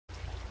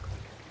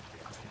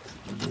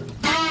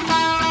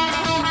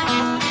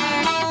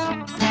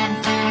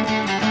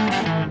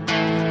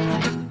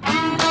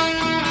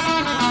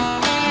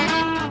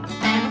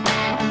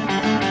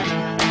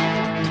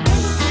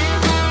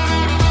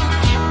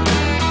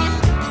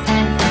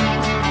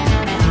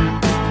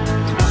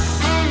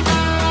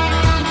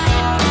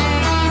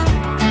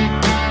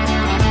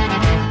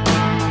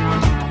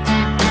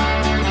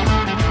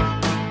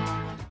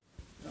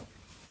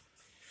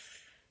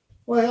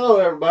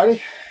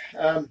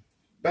everybody.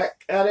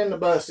 Back out in the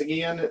bus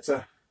again. It's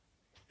a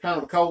kind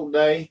of a cold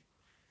day.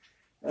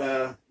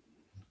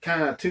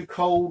 Kind of too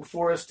cold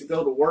for us to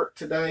go to work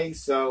today,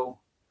 so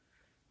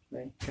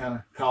they kind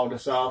of called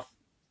us off.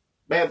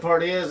 Bad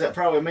part is that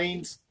probably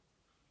means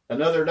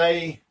another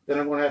day that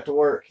I'm going to have to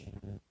work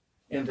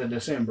into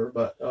December,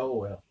 but oh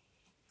well.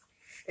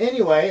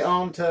 Anyway,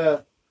 on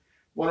to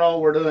what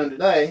all we're doing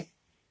today.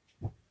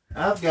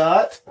 I've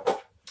got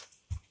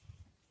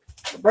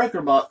a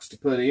breaker box to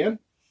put in,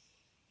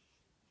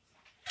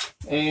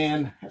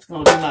 and it's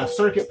going to be my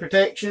circuit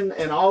protection,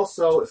 and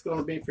also it's going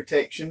to be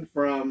protection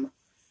from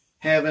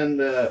having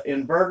the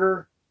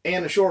inverter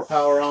and the shore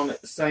power on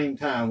at the same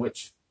time,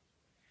 which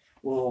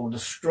will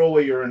destroy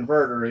your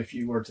inverter if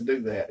you were to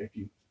do that. If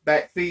you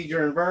backfeed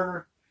your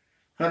inverter,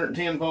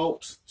 110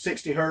 volts,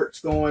 60 hertz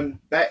going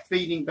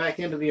backfeeding back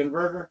into the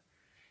inverter,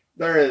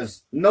 there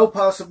is no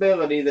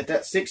possibility that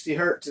that 60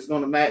 hertz is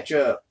going to match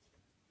up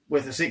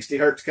with the 60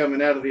 hertz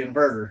coming out of the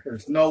inverter.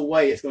 There's no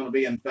way it's going to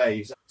be in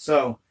phase.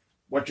 So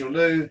what you'll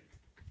do,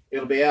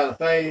 it'll be out of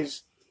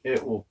phase,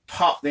 it will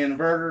pop the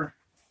inverter,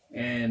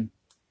 and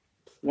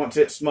once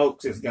it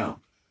smokes, it's gone.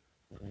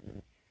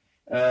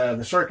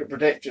 The circuit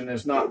protection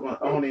is not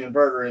on the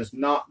inverter is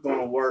not going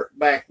to work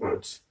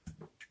backwards.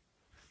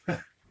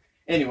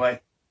 Anyway,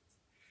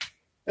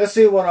 let's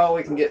see what all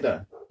we can get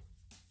done.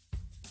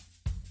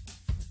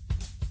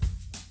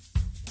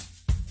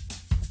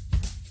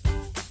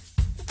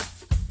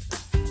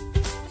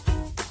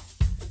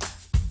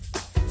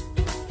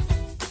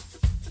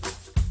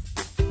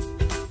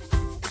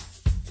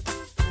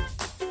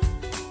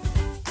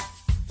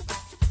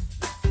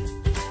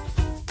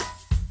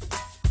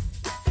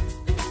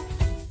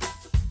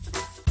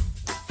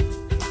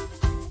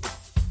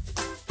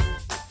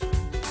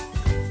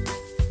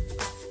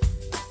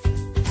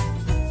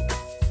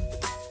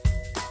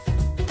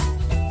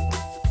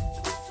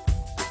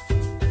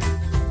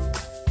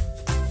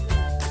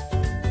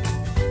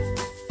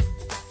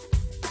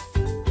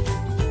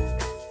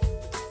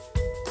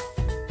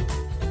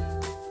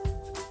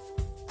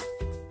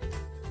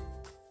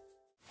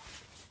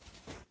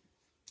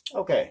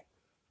 Okay,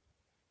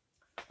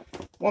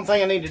 one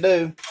thing I need to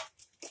do,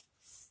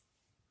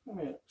 let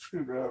me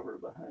screwdriver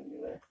behind you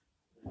there,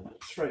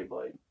 straight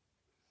blade,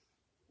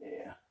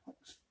 yeah.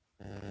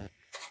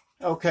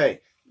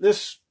 Okay,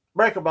 this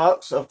breaker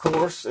box, of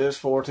course, is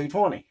for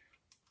 220,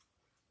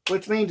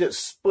 which means it's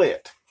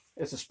split.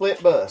 It's a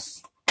split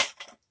bus.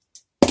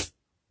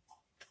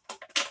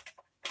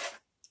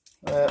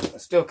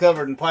 It's still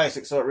covered in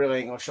plastic, so it really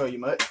ain't going to show you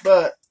much,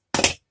 but,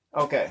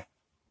 okay.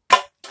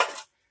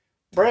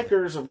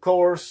 Breakers, of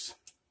course,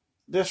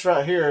 this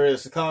right here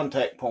is the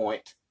contact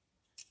point.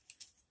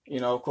 You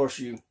know, of course,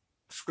 you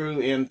screw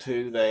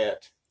into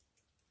that.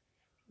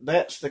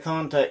 That's the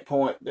contact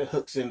point that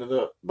hooks into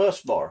the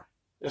bus bar.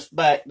 This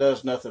back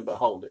does nothing but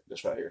hold it,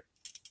 this right here.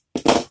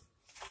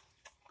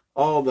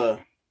 All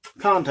the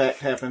contact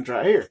happens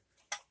right here.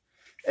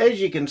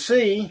 As you can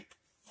see,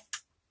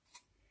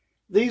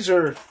 these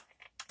are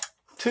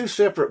two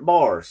separate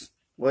bars.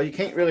 Well, you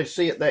can't really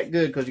see it that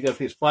good because you got a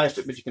piece of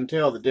plastic, but you can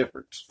tell the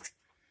difference.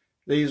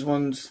 These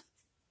ones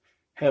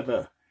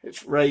have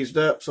it's raised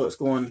up, so it's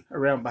going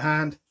around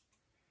behind.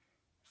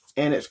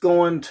 And it's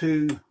going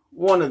to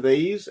one of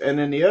these, and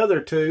then the other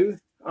two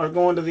are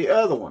going to the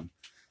other one.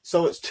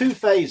 So it's two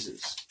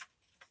phases.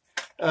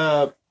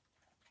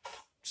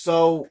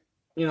 So,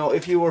 you know,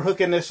 if you were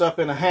hooking this up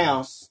in a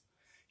house,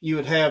 you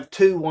would have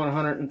two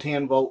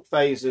 110 volt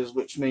phases,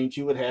 which means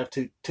you would have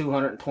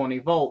 220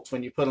 volts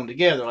when you put them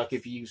together. Like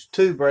if you use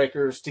two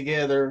breakers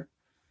together,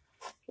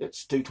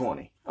 it's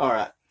 220. All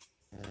right.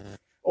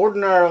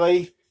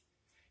 Ordinarily,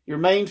 your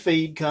main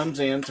feed comes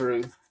in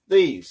through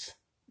these.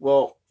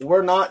 Well,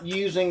 we're not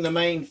using the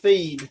main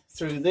feed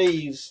through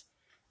these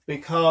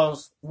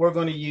because we're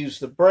going to use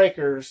the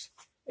breakers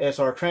as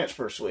our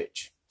transfer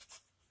switch.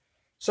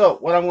 So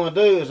what I'm going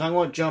to do is I'm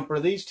going to jumper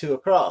these two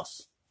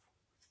across.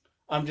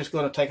 I'm just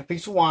going to take a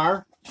piece of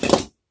wire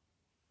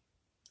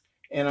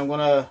and I'm going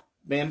to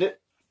bend it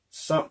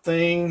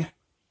something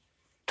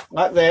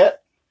like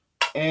that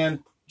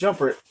and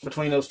jumper it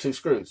between those two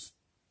screws.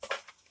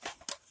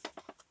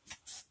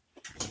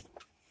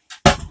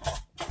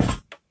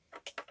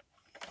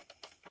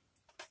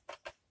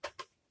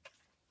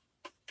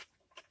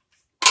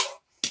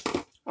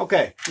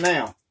 Okay,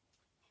 now,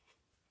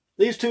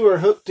 these two are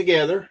hooked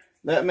together.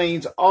 That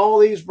means all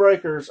these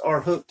breakers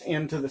are hooked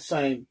into the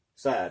same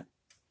side.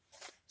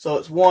 So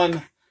it's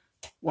one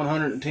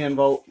 110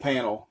 volt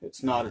panel.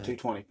 It's not a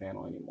 220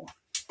 panel anymore.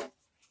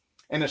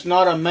 And it's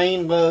not a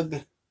main lug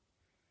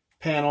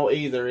panel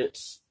either.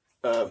 It's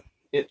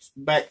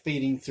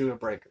backfeeding through a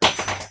breaker.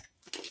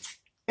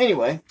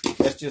 Anyway,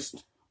 that's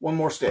just one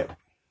more step.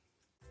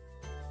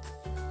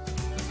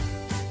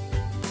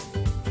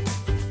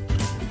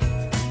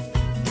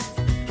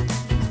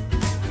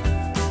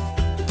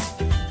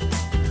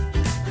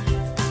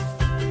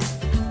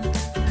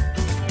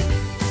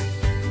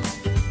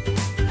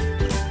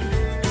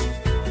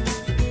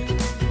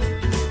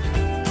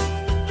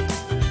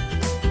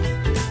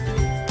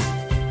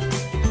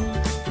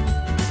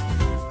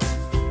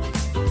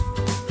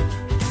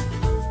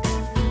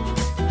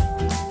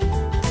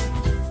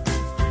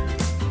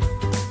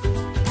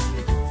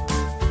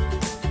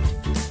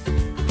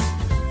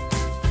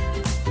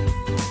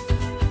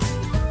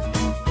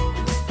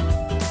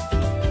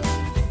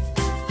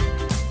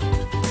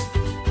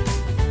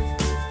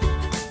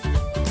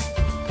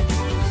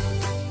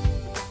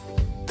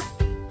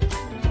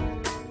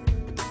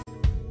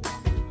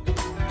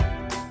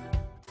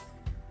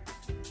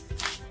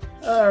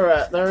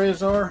 there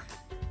is our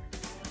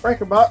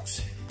breaker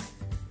box.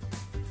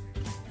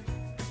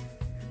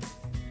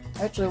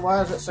 Actually,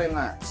 why does it say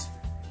lights?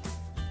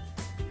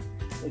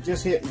 It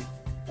just hit me.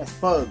 That's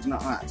plugs,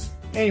 not lights.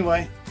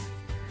 Anyway,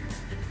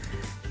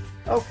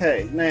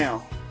 okay,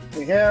 now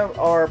we have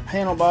our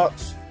panel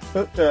box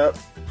hooked up.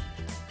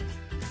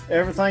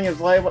 Everything is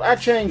labeled. I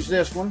changed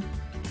this one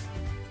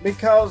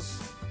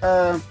because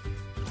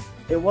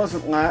it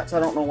wasn't lights. I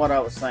don't know what I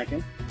was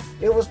thinking.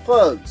 It was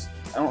plugs.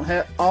 I don't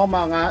have all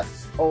my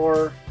lights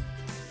or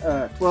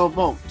 12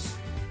 volts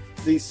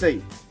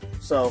DC.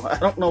 So I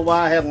don't know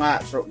why I had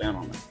lights wrote down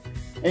on it.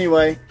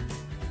 Anyway,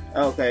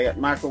 okay, got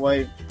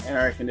microwave and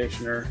air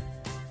conditioner.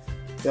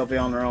 They'll be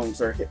on their own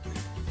circuit.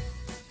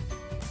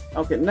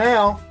 Okay,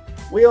 now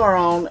we are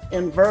on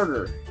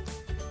inverter.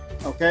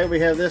 Okay, we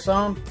have this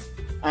on.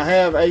 I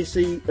have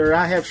AC, or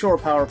I have shore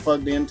power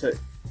plugged in too.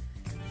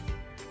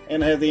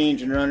 And I have the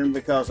engine running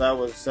because I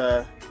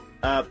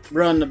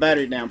run the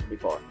battery down pretty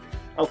far.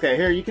 Okay,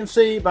 here you can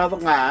see by the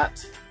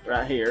light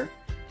right here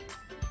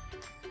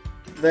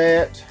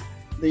that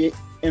the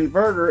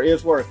inverter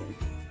is working.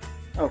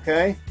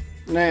 Okay,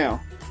 now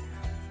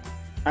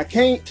I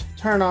can't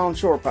turn on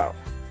shore power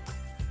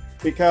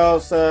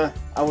because I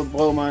would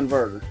blow my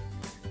inverter.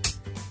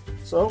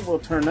 So we'll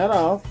turn that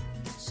off,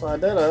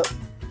 slide that up,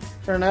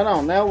 turn that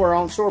on. Now we're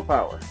on shore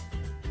power.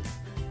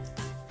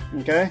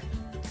 Okay,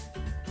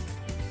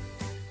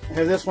 I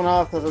have this one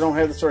off because I don't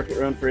have the circuit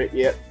run for it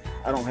yet.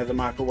 I don't have the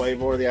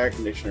microwave or the air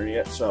conditioner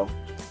yet, so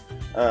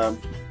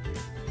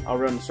I'll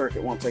run the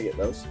circuit once I get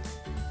those.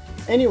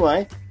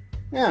 Anyway,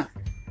 yeah,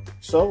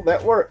 so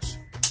that works.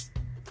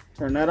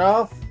 Turn that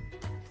off,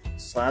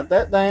 slide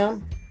that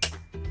down,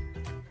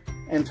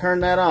 and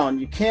turn that on.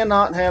 You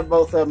cannot have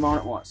both of them on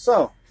at once.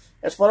 So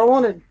that's what I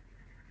wanted.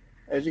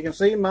 As you can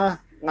see, my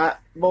light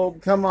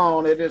bulb come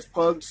on. It is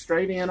plugged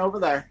straight in over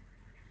there.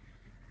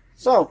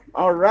 So,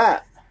 all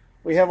right,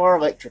 we have our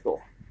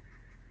electrical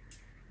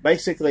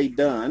basically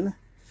done.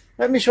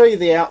 Let me show you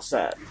the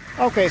outside.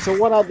 Okay, so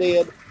what I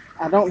did,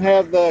 I don't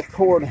have the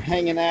cord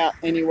hanging out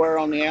anywhere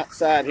on the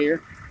outside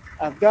here.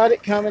 I've got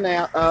it coming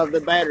out of the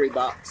battery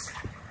box.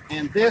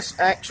 And this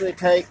actually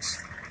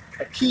takes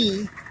a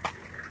key.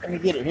 Let me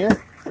get it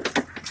here.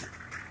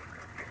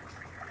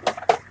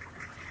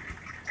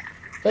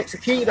 Takes a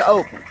key to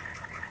open.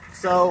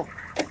 So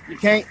you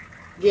can't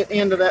get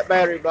into that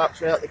battery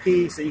box without the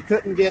key. So you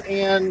couldn't get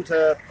in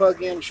to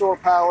plug in shore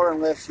power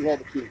unless you had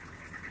the key.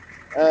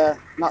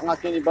 Not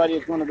like anybody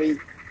is going to be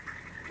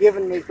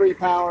giving me free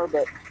power,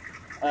 but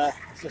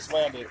it's just the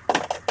way I do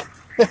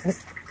it.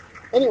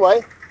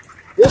 Anyway,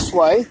 this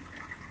way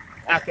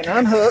I can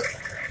unhook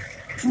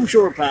from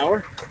shore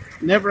power.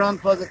 Never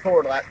unplug a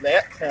cord like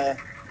that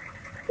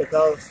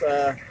because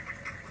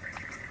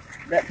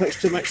that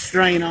puts too much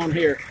strain on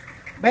here.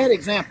 Bad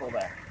example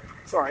there.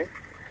 Sorry.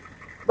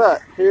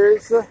 But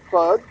here's the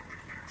plug.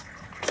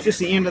 It's just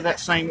the end of that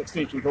same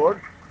extension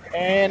cord.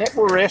 And it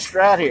will rest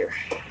right here.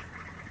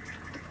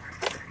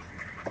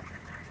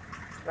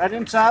 Right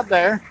inside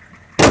there.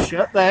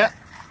 Shut that.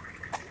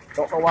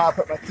 Don't know why I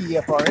put my key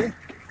up already.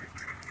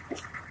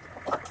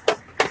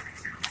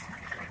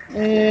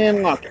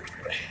 And lock it.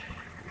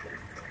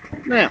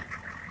 Now,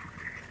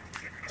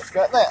 it's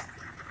got that.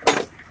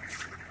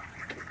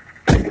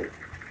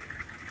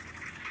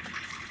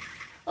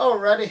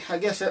 Alrighty, I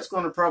guess that's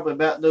going to probably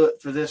about do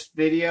it for this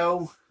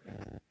video.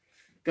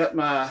 Got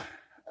my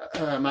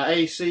my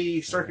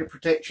AC circuit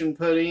protection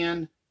put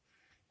in.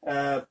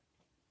 Got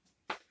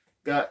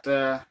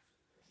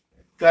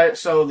it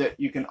so that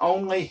you can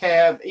only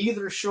have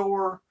either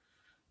shore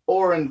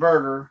or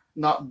inverter,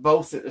 not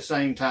both at the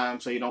same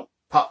time, so you don't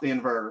pop the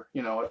inverter.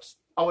 You know, it's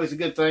always a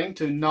good thing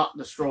to not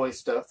destroy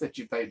stuff that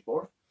you paid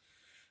for.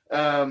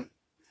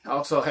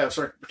 Also have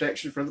circuit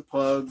protection for the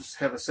plugs,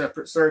 have a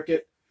separate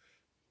circuit,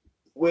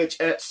 which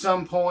at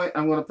some point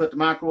I'm going to put the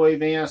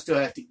microwave in. I still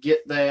have to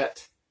get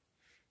that.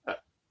 I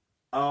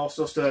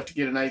also still have to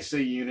get an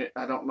AC unit.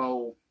 I don't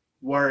know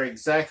where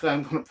exactly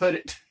I'm going to put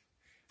it,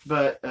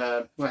 but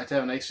we'll have to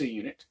have an AC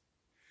unit.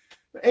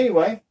 But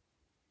anyway,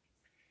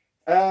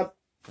 that's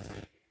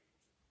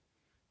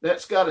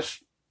got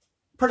us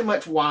pretty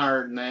much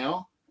wired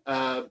now.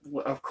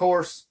 Of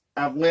course,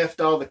 I've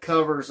left all the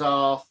covers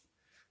off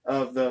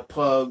of the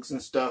plugs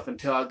and stuff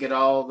until I get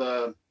all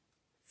the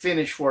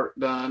finish work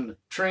done. The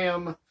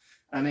trim,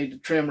 I need to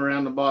trim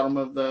around the bottom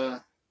of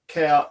the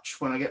couch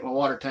when I get my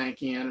water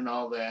tank in and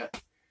all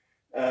that.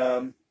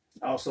 I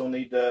also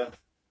need to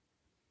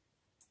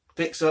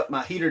fix up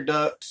my heater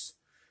ducts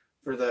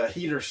for the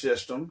heater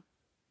system.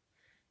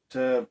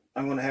 I'm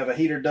going to have a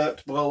heater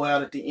duct blow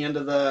out at the end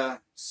of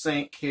the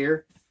sink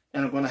here,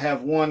 and I'm going to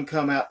have one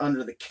come out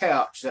under the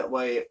couch. That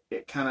way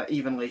it kind of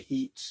evenly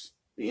heats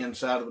the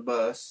inside of the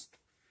bus.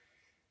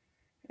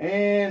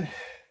 And,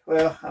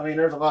 well, I mean,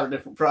 there's a lot of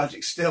different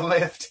projects still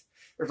left.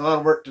 There's a lot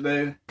of work to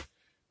do,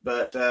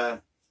 but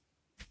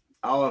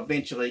I'll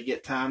eventually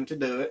get time to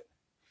do it.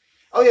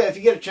 Oh, yeah, if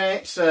you get a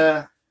chance,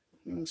 you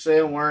can see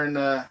I'm wearing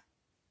a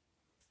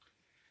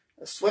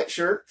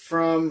sweatshirt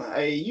from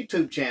a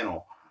YouTube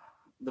channel,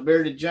 The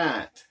Bearded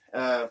Giant.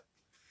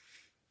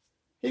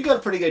 He's got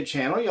a pretty good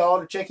channel. You ought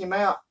to check him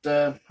out.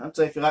 I'd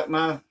say if you like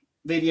my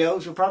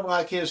videos, you'll probably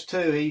like his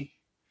too. He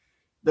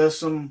does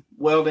some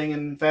welding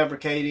and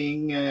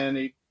fabricating,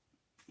 and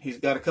he's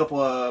got a couple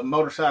of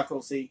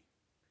motorcycles. He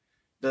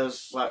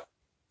does, like,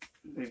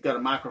 he's got a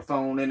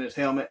microphone in his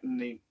helmet,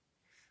 and he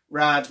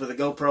rides with a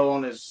GoPro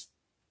on his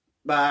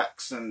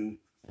bikes, and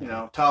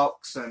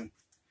talks, and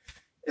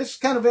it's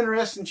kind of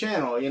interesting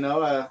channel.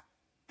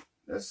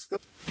 That's good.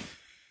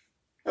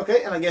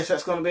 Okay, and I guess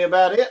that's going to be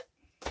about it.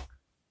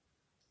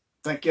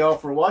 Thank y'all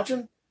for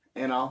watching,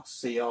 and I'll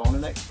see y'all on the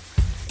next one.